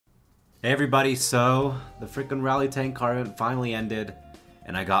Hey everybody, so the freaking rally tank car event finally ended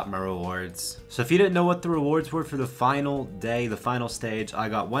and I got my rewards. So if you didn't know what the rewards were for the final day, the final stage, I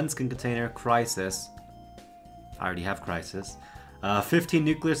got 1 skin container, Crisis. I already have Crisis. 15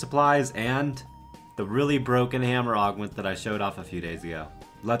 nuclear supplies and the really broken hammer augment that I showed off a few days ago.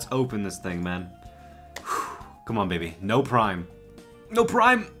 Let's open this thing, man. Whew. Come on, baby. No prime. No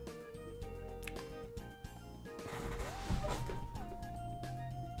prime!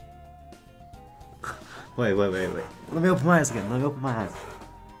 Wait. Let me open my eyes again. Let me open my eyes.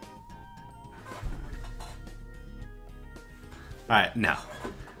 Alright, no.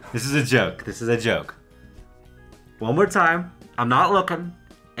 This is a joke. This is a joke. One more time. I'm not looking.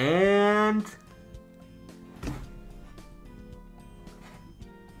 And...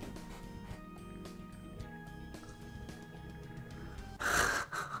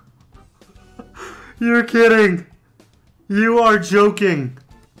 You're kidding. You are joking.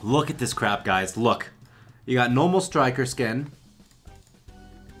 Look at this crap, guys. Look. You got normal striker skin.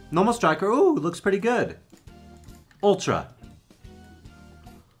 Normal striker. Ooh, looks pretty good. Ultra.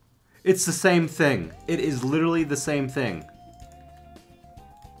 It's the same thing. It is literally the same thing.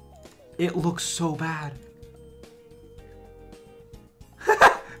 It looks so bad.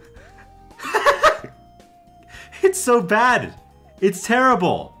 It's so bad. It's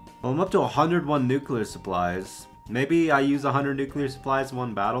terrible. Well, I'm up to 101 nuclear supplies. Maybe I use 100 nuclear supplies in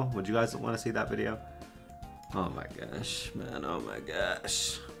one battle. Would you guys want to see that video? Oh my gosh, man. Oh my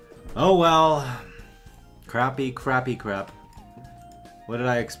gosh. Oh well. Crappy crap. What did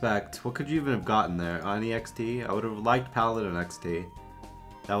I expect? What could you even have gotten there? Any XT? I would have liked Paladin XT.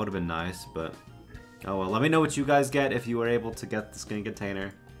 That would have been nice, but... Oh well, let me know what you guys get if you were able to get the skin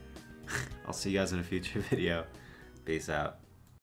container. I'll see you guys in a future video. Peace out.